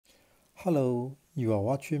Hello, you are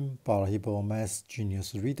watching Balahippo Math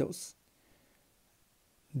Genius Riddles.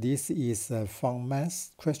 This is a fun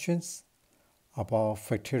math questions about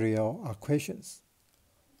factorial equations.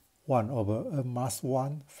 1 over n minus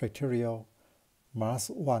 1 factorial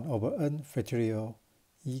minus 1 over n factorial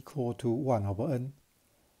equal to 1 over n,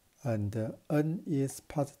 and n is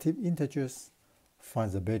positive integers.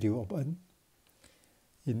 Find the value of n.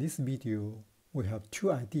 In this video, we have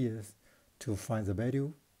two ideas to find the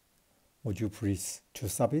value. Would you please to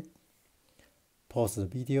stop it? Pause the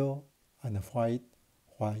video and find it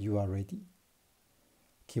while you are ready.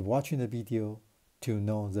 Keep watching the video to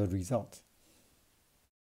know the result.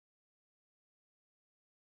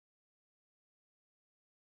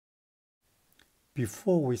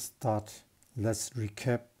 Before we start, let's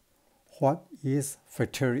recap what is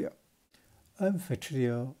factorial. N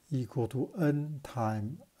factorial equal to n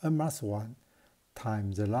times n minus 1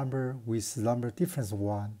 times the number with number difference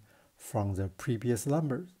 1 from the previous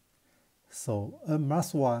numbers. So n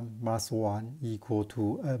minus 1 equal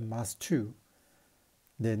to n minus 2.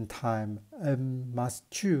 Then time n minus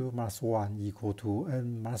 2 minus 1 equal to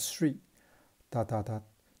n minus 3.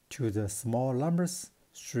 To the small numbers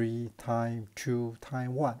 3 times 2 times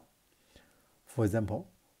 1. For example,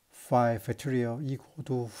 5 factorial equal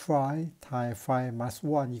to 5 times 5 minus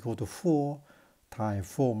 1 equal to 4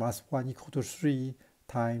 times 4 minus 1 equal to 3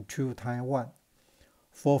 times 2 times 1.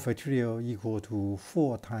 4 factorial equal to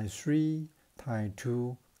 4 times 3 times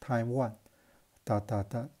 2 times 1.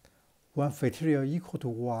 1 factorial equal to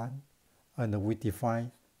 1, and we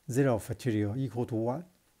define 0 factorial equal to 1.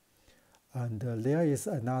 And there is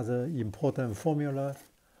another important formula.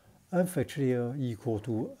 N factorial equal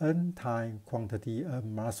to n times quantity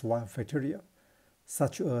n minus 1 factorial,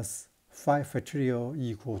 such as 5 factorial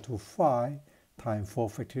equal to 5 times 4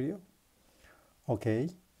 factorial. Okay,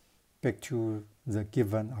 back to the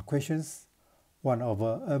given equations. 1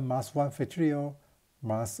 over n minus 1 factorial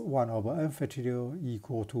minus 1 over n factorial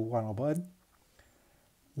equal to 1 over n.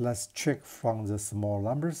 Let's check from the small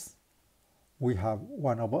numbers. We have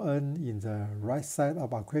 1 over n in the right side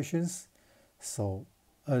of equations, so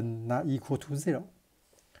n not equal to 0.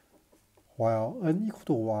 While n equal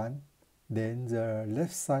to 1, then the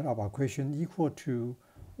left side of equation equal to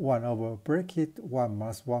 1 over bracket 1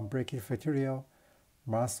 minus 1 bracket factorial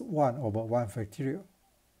minus 1 over 1 factorial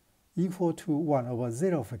equal to 1 over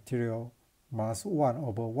 0 factorial minus 1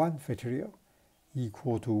 over 1 factorial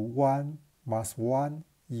equal to 1 minus 1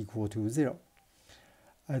 equal to 0.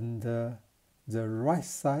 And the right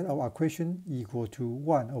side of equation equal to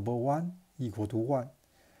 1 over 1 equal to 1.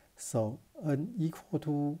 So n equal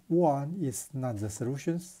to 1 is not the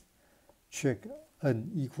solutions. Check n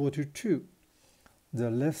equal to 2. The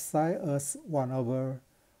left side is 1 over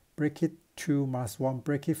bracket 2 minus 1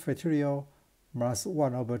 bracket factorial minus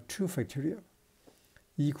 1 over 2 factorial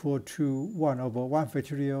equal to 1 over 1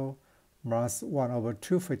 factorial minus 1 over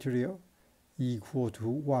 2 factorial equal to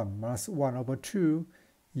 1 minus 1 over 2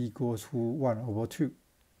 equals to 1 over 2.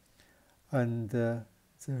 And the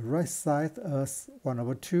right side is 1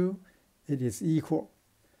 over 2, it is equal.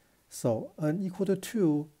 So n equal to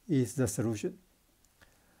 2 is the solution.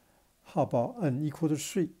 How about n equal to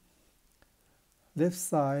 3? Left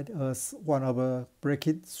side is 1 over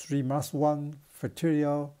bracket 3 minus 1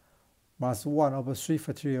 factorial minus 1 over 3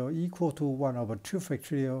 factorial equal to 1 over 2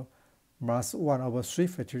 factorial minus 1 over 3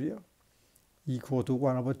 factorial equal to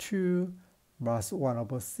 1 over 2 minus 1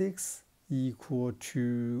 over 6 equal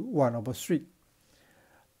to 1 over 3.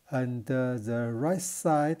 And the right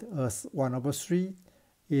side is 1 over 3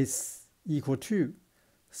 is equal to.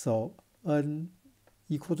 So n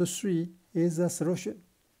equal to 3 is the solution.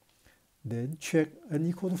 Then check n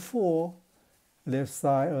equal to 4. Left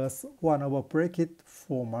side is 1 over bracket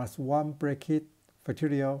 4 minus 1 bracket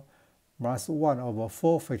factorial minus 1 over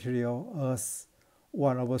 4 factorial is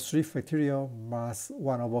 1 over 3 factorial minus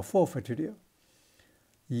 1 over 4 factorial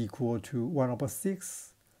equal to 1 over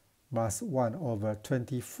 6 minus 1 over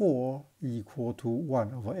 24 equal to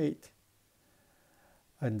 1 over 8.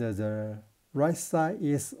 And the right side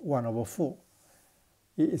is 1 over 4.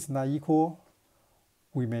 It is not equal.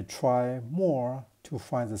 We may try more to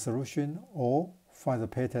find the solution or find the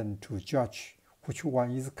pattern to judge which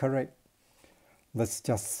one is correct. Let's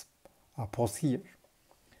just pause here.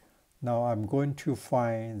 Now I'm going to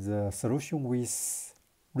find the solution with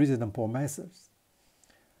reasonable methods.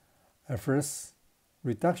 At first,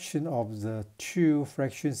 reduction of the two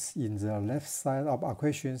fractions in the left side of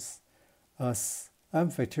equations as n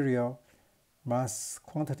factorial minus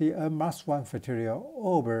quantity n minus 1 factorial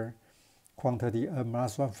over quantity n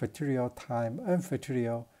minus 1 factorial times n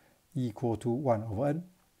factorial equal to 1 over n.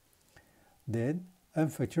 Then n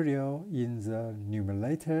factorial in the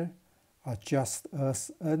numerator are just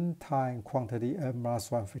as n times quantity n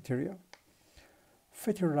minus 1 factorial.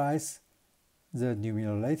 Factorize the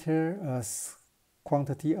numerator as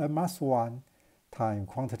quantity n minus 1 times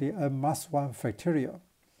quantity n minus 1 factorial.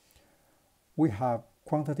 We have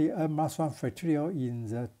quantity n minus 1 factorial in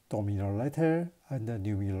the denominator and the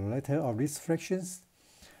numerator of these fractions,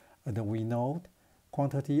 and we know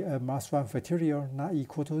quantity n minus 1 factorial not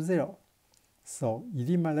equal to 0. So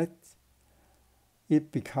eliminate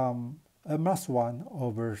it become n minus 1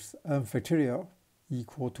 over n factorial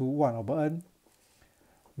equal to 1 over n.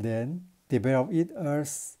 Then develop it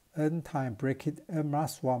as n times bracket n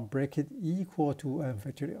minus 1 bracket equal to n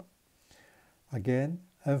factorial. Again,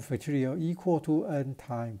 n factorial equal to n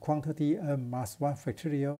times quantity n minus 1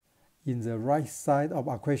 factorial in the right side of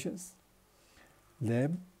equations.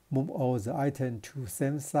 Then move all the items to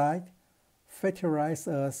same side. Factorize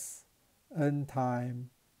as n times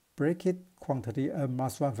bracket quantity n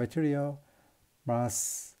minus 1 factorial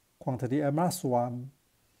plus quantity n minus 1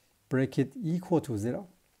 bracket equal to 0.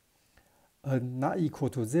 N not equal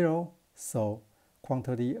to 0, so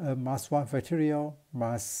quantity n minus 1 factorial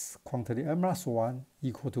minus quantity n minus 1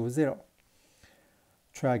 equal to 0.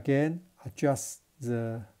 Try again, adjust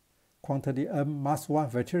the quantity n minus 1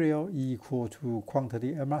 factorial equal to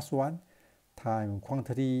quantity n minus 1 times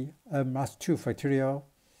quantity n minus 2 factorial.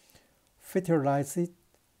 Factorize it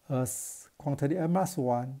as quantity n minus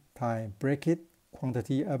 1 times bracket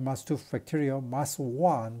quantity n minus 2 factorial minus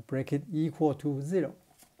 1 bracket equal to 0.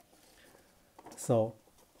 So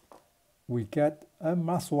we get n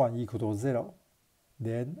minus 1 equal to 0,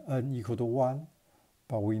 then n equal to 1,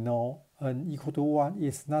 but we know n equal to 1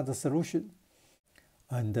 is not the solution.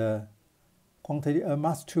 And quantity n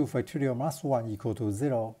minus 2 factorial minus 1 equal to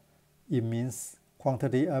 0, it means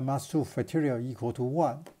quantity n minus 2 factorial equal to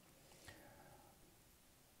 1.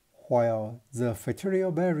 While the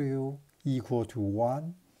factorial value equal to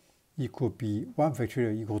 1, it could be 1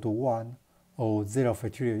 factorial equal to 1 or 0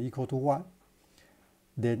 factorial equal to 1.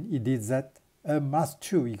 Then it is that n minus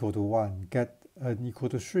 2 equal to 1 get n equal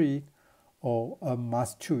to 3, or n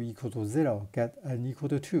minus 2 equal to 0 get n equal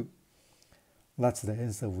to 2. That's the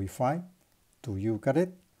answer we find. Do you get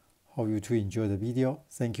it? Hope you to enjoy the video.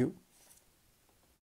 Thank you.